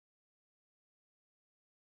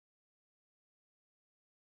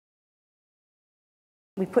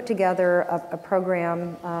we put together a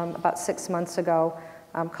program about 6 months ago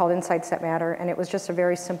called Insights That Matter, and it was just a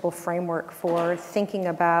very simple framework for thinking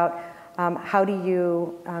about how do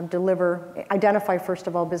you identify first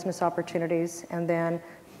of all business opportunities, and then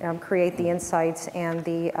create the insights and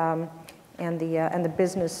the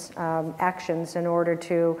business actions in order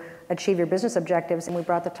to achieve your business objectives. And we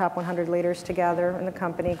brought the top 100 leaders together in the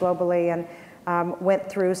company globally, and went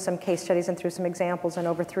through some case studies and through some examples, and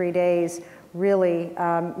over 3 days really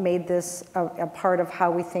made this a part of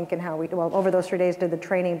how we think and how we, well, over those 3 days did the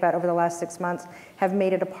training, but over the last 6 months have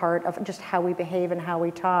made it a part of just how we behave and how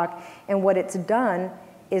we talk. And what it's done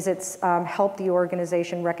is it's helped the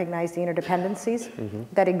organization recognize the interdependencies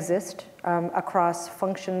that exist across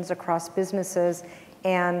functions, across businesses,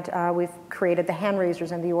 and we've created the hand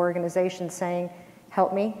raisers in the organization saying,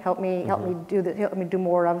 help me do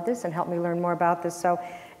more of this, and help me learn more about this. So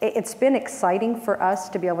it's been exciting for us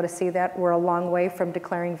to be able to see that. We're a long way from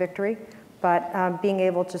declaring victory, but being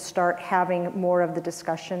able to start having more of the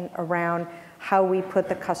discussion around how we put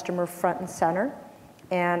the customer front and center,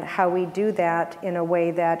 and how we do that in a way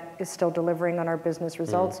that is still delivering on our business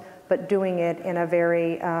results, but doing it in a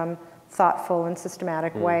very thoughtful and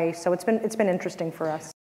systematic way. So it's been interesting for us.